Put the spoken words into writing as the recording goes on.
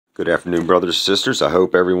Good afternoon, brothers and sisters. I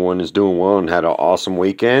hope everyone is doing well and had an awesome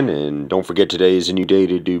weekend. And don't forget, today is a new day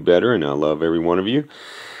to do better, and I love every one of you.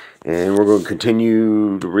 And we're going to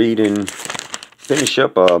continue to read and finish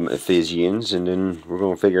up Ephesians, and then we're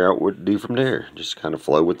going to figure out what to do from there. Just kind of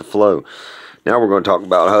flow with the flow. Now we're going to talk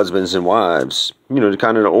about husbands and wives. You know, the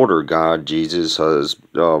kind of the order: God, Jesus,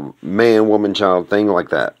 man, woman, child, thing like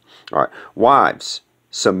that. All right, wives,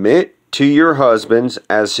 submit to your husbands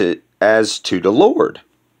as to the Lord.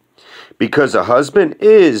 Because the husband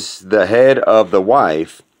is the head of the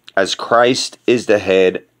wife, as Christ is the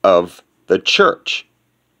head of the church.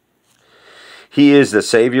 He is the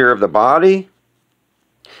Savior of the body.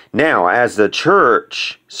 Now, as the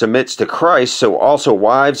church submits to Christ, so also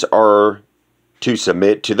wives are to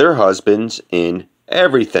submit to their husbands in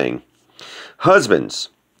everything. Husbands,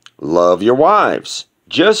 love your wives,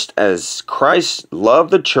 just as Christ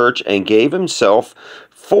loved the church and gave himself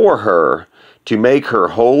for her to make her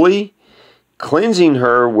holy, cleansing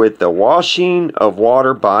her with the washing of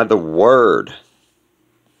water by the word.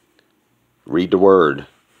 Read the word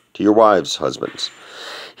to your wives, husbands.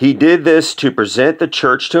 He did this to present the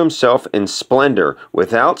church to himself in splendor,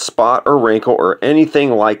 without spot or wrinkle or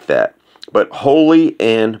anything like that, but holy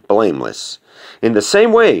and blameless. In the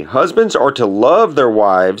same way, husbands are to love their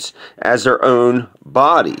wives as their own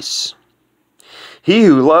bodies. He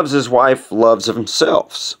who loves his wife loves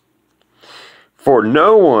himself. For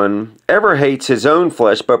no one ever hates his own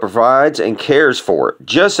flesh, but provides and cares for it,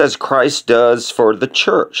 just as Christ does for the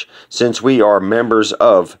church, since we are members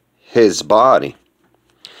of his body.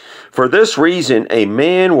 For this reason, a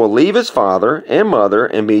man will leave his father and mother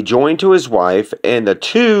and be joined to his wife, and the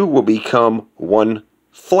two will become one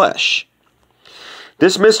flesh.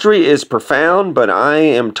 This mystery is profound, but I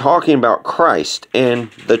am talking about Christ and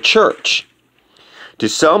the church. To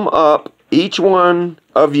sum up, each one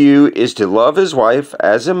of you is to love his wife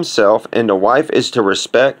as himself, and the wife is to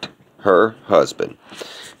respect her husband.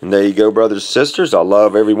 And there you go, brothers and sisters. I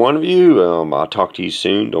love every one of you. I'll talk to you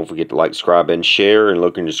soon. Don't forget to like, subscribe, and share, and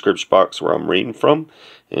look in the description box where I'm reading from.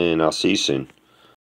 And I'll see you soon.